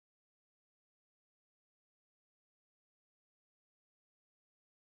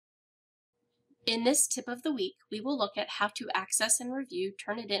In this tip of the week, we will look at how to access and review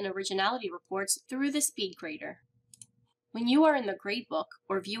Turnitin Originality Reports through the SpeedGrader. When you are in the gradebook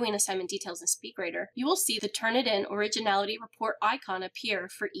or viewing assignment details in SpeedGrader, you will see the Turnitin Originality Report icon appear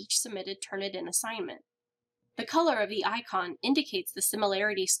for each submitted Turnitin assignment. The color of the icon indicates the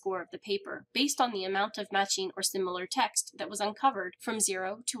similarity score of the paper based on the amount of matching or similar text that was uncovered from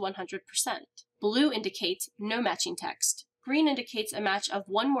 0 to 100%. Blue indicates no matching text. Green indicates a match of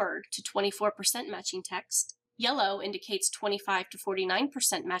one word to 24% matching text. Yellow indicates 25 to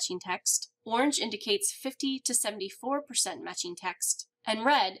 49% matching text. Orange indicates 50 to 74% matching text. And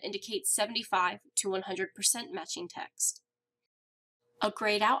red indicates 75 to 100% matching text. A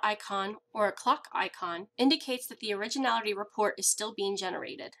grayed out icon or a clock icon indicates that the originality report is still being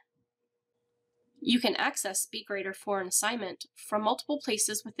generated. You can access SpeedGrader for an assignment from multiple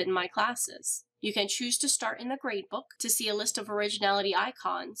places within My Classes. You can choose to start in the gradebook to see a list of originality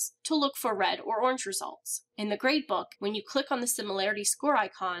icons to look for red or orange results. In the gradebook, when you click on the similarity score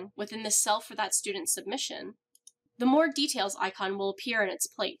icon within the cell for that student's submission, the More Details icon will appear in its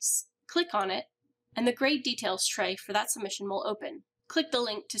place. Click on it, and the grade details tray for that submission will open. Click the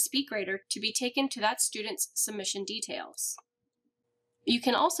link to SpeedGrader to be taken to that student's submission details. You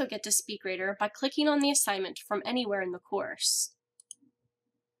can also get to SpeedGrader by clicking on the assignment from anywhere in the course,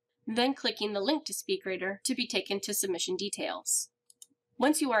 then clicking the link to SpeedGrader to be taken to submission details.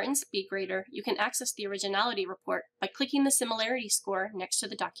 Once you are in SpeedGrader, you can access the originality report by clicking the similarity score next to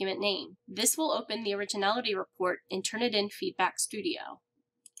the document name. This will open the originality report in Turnitin Feedback Studio.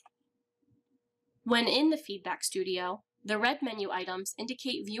 When in the Feedback Studio, the red menu items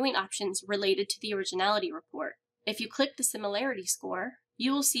indicate viewing options related to the originality report. If you click the similarity score,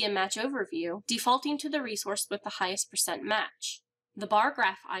 you will see a match overview defaulting to the resource with the highest percent match. The bar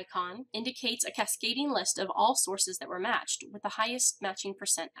graph icon indicates a cascading list of all sources that were matched with the highest matching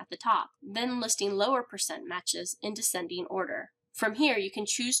percent at the top, then listing lower percent matches in descending order. From here, you can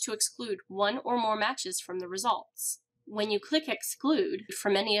choose to exclude one or more matches from the results. When you click Exclude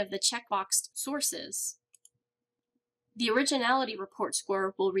from any of the checkboxed sources, the originality report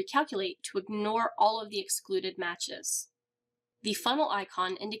score will recalculate to ignore all of the excluded matches. The funnel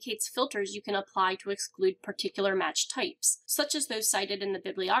icon indicates filters you can apply to exclude particular match types, such as those cited in the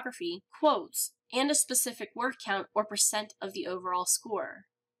bibliography, quotes, and a specific word count or percent of the overall score.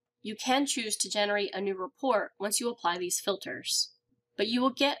 You can choose to generate a new report once you apply these filters, but you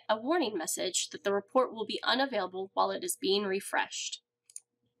will get a warning message that the report will be unavailable while it is being refreshed.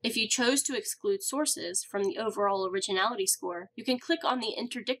 If you chose to exclude sources from the overall originality score, you can click on the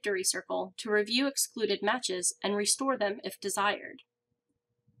interdictory circle to review excluded matches and restore them if desired.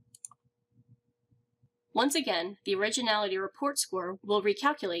 Once again, the originality report score will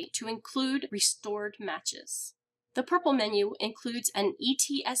recalculate to include restored matches. The purple menu includes an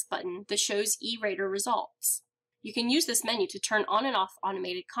ETS button that shows E-Rater results. You can use this menu to turn on and off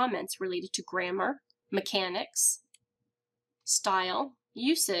automated comments related to grammar, mechanics, style,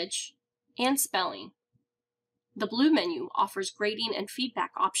 usage, and spelling. The blue menu offers grading and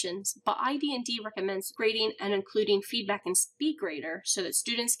feedback options, but ID&D recommends grading and including feedback in SpeedGrader so that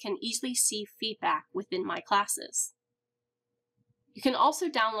students can easily see feedback within My Classes. You can also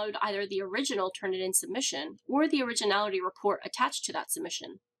download either the original Turnitin submission or the originality report attached to that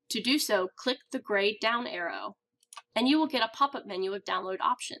submission. To do so, click the gray down arrow, and you will get a pop-up menu of download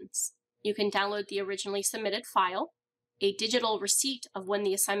options. You can download the originally submitted file, a digital receipt of when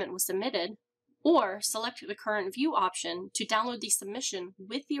the assignment was submitted, or select the current view option to download the submission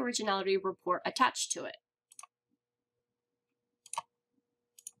with the originality report attached to it.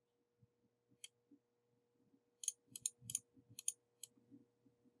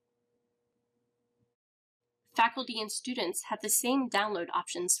 Faculty and students have the same download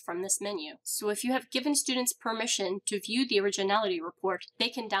options from this menu, so if you have given students permission to view the originality report, they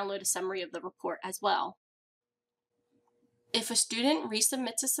can download a summary of the report as well. If a student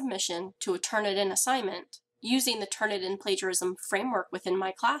resubmits a submission to a Turnitin assignment using the Turnitin plagiarism framework within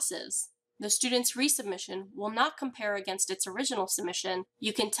My Classes, the student's resubmission will not compare against its original submission.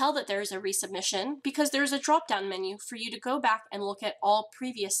 You can tell that there is a resubmission because there is a drop-down menu for you to go back and look at all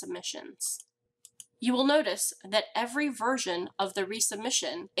previous submissions. You will notice that every version of the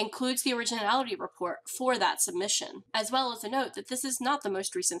resubmission includes the originality report for that submission, as well as a note that this is not the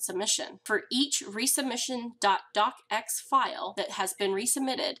most recent submission. For each resubmission.docx file that has been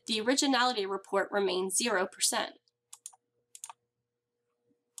resubmitted, the originality report remains 0%.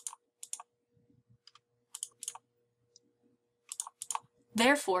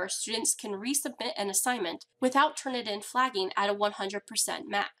 Therefore, students can resubmit an assignment without Turnitin flagging at a 100%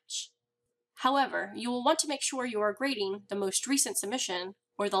 match. However, you will want to make sure you are grading the most recent submission,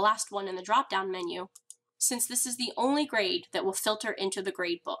 or the last one in the drop-down menu, since this is the only grade that will filter into the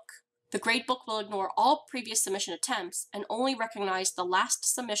gradebook. The gradebook will ignore all previous submission attempts and only recognize the last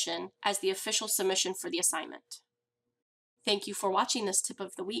submission as the official submission for the assignment. Thank you for watching this tip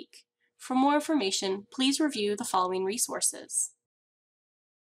of the week. For more information, please review the following resources.